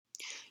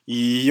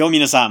Yo,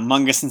 minasan,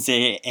 Manga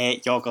Sensei e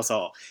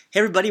yokoso. Hey,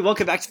 everybody,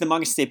 welcome back to the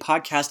Manga Sensei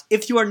podcast.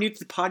 If you are new to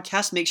the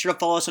podcast, make sure to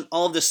follow us on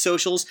all of the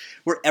socials.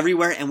 We're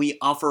everywhere, and we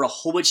offer a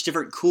whole bunch of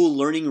different cool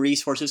learning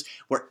resources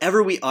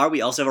wherever we are.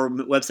 We also have our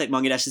website,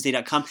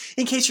 manga-sensei.com,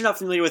 in case you're not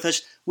familiar with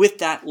us. With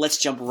that, let's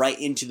jump right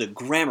into the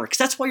grammar, because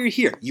that's why you're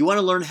here. You want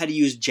to learn how to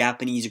use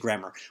Japanese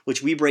grammar,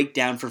 which we break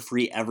down for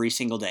free every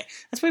single day.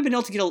 That's why we've been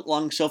able to get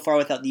along so far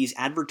without these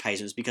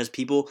advertisements, because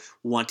people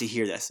want to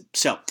hear this.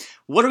 So,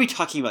 what are we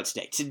talking about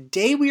today?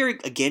 Today we are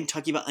again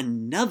talking about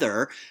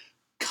another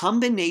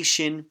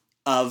combination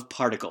of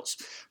particles.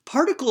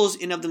 Particles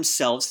in of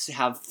themselves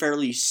have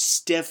fairly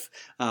stiff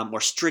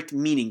or strict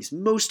meanings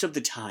most of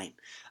the time.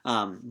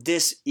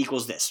 This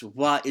equals this.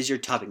 Wa is your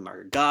topic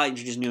marker. Ga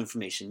introduces new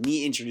information.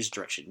 Ni introduces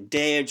direction.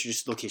 De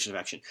introduces location of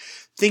action.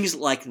 Things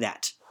like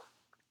that.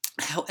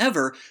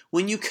 However,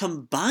 when you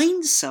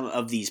combine some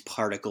of these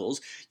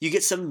particles, you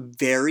get some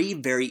very,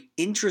 very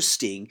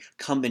interesting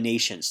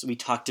combinations. We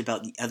talked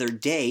about the other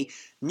day,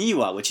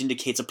 NoWa, which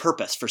indicates a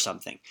purpose for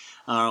something,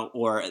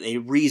 or a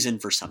reason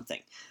for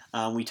something.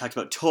 We talked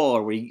about to,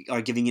 or we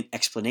are giving an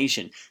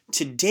explanation.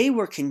 Today,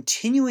 we're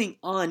continuing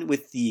on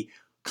with the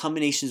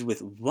combinations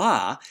with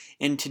wa,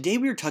 and today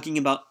we are talking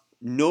about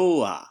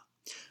NoWa.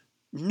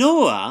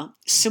 NoWa,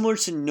 similar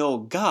to no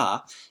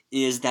ga,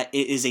 is that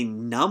it is a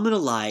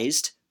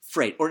nominalized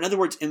phrase, or in other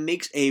words, it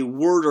makes a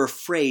word or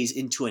phrase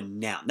into a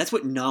noun. That's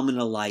what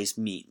nominalized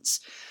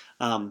means.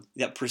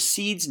 That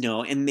precedes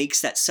no and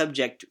makes that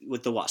subject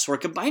with the wa. So we're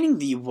combining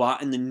the wa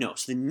and the no.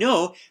 So the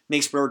no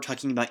makes what we're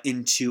talking about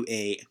into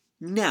a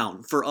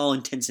noun for all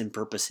intents and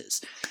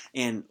purposes.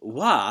 And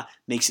wa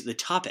makes it the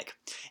topic.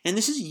 And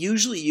this is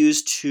usually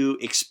used to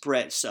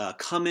express a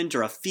comment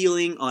or a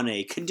feeling on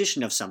a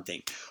condition of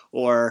something,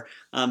 or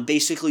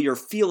basically your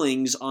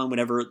feelings on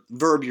whatever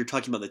verb you're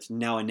talking about that's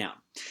now a noun.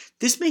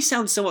 This may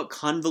sound somewhat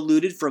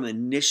convoluted from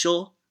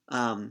initial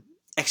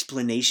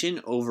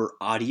explanation over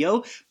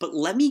audio, but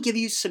let me give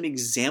you some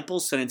example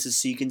sentences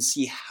so you can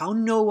see how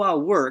NoWa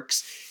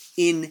works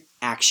in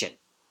action.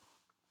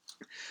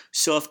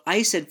 So if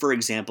I said, for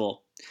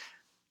example,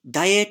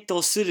 ダイエッ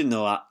トする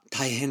のは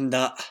大変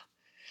だ.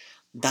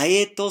 ダイ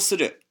エットす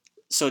る.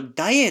 So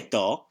ダイエッ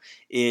ト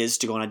is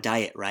to go on a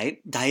diet, right?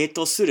 ダイエッ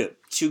トする,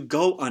 to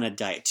go on a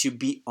diet, to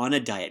be on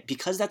a diet,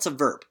 because that's a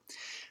verb.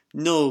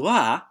 の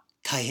は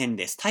大変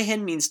です. 大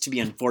変 means to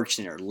be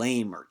unfortunate or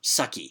lame or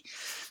sucky.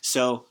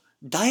 So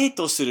ダイエッ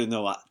トする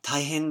のは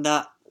大変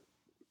だ.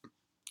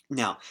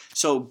 Now,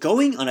 so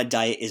going on a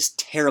diet is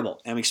terrible.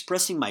 I'm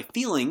expressing my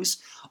feelings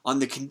on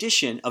the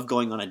condition of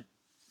going on a,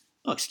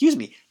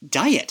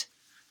 diet.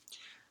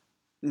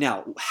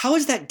 Now, how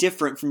is that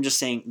different from just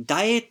saying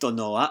ダイエット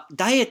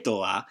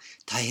は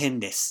大変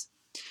です?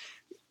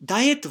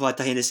 ダイエットは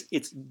大変です.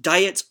 It's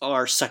diets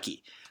are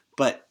sucky.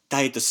 But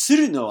ダイエットす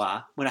るの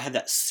は, when I have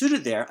that す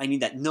る there, I need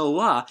that の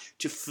は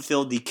to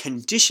fulfill the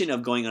condition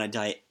of going on a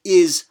diet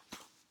is,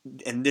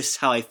 and this is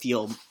how I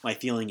feel my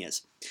feeling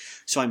is.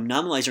 So I'm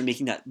nominalizing or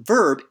making that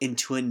verb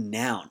into a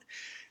noun.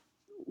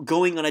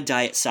 Going on a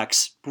diet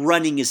sucks.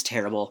 Running is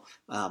terrible.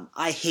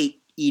 I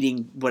hate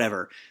eating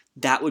whatever.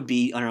 That would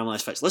be a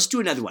nominalized phrase. Let's do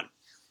another one.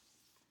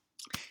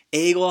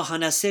 英語を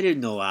話せる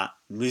のは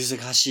難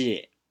し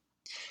い.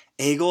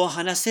 英語を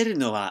話せる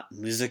のは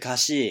難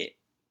しい.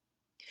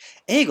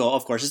 英語,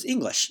 of course, is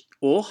English.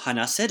 を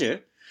話せ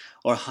る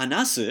or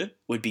話す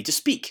would be to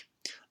speak.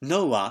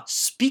 のは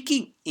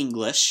speaking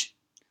English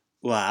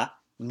は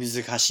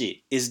難し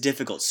い is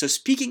difficult. So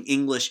speaking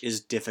English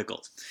is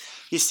difficult.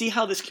 You see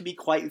how this can be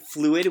quite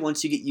fluid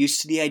once you get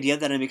used to the idea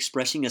that I'm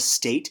expressing a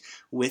state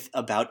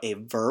about a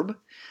verb.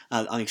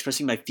 I'm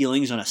expressing my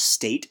feelings on a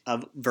state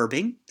of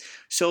verbing.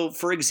 So,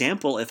 for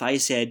example, if I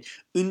said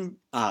運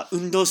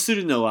動す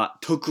るのは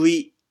得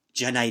意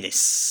じゃないで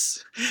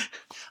す.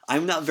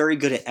 I'm not very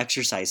good at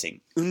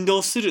exercising. 運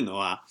動するの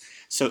は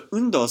So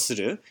運動す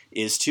る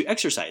is to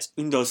exercise.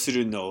 運動す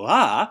るの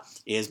は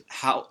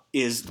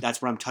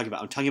that's what I'm talking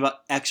about. I'm talking about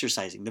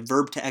exercising, the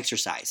verb to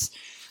exercise.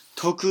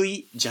 得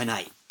意じゃ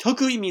ない.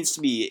 得意 means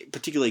to be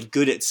particularly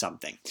good at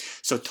something.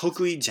 So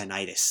得意じゃ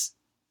ないです.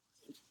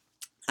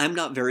 I'm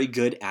not very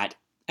good at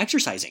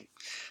exercising.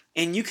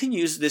 And you can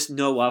use this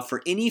NoWa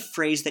for any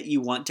phrase that you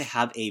want to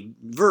have a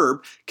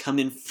verb come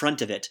in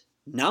front of it.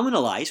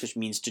 Nominalize, which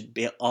means to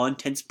be all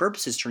intents and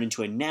purposes turn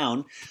into a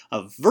noun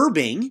of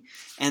verbing,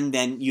 and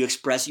then you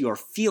express your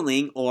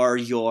feeling or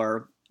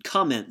your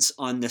comments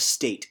on the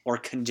state or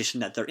condition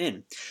that they're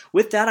in.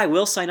 With that, I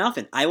will sign off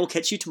and I will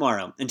catch you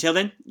tomorrow. Until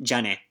then, じゃ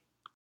あね.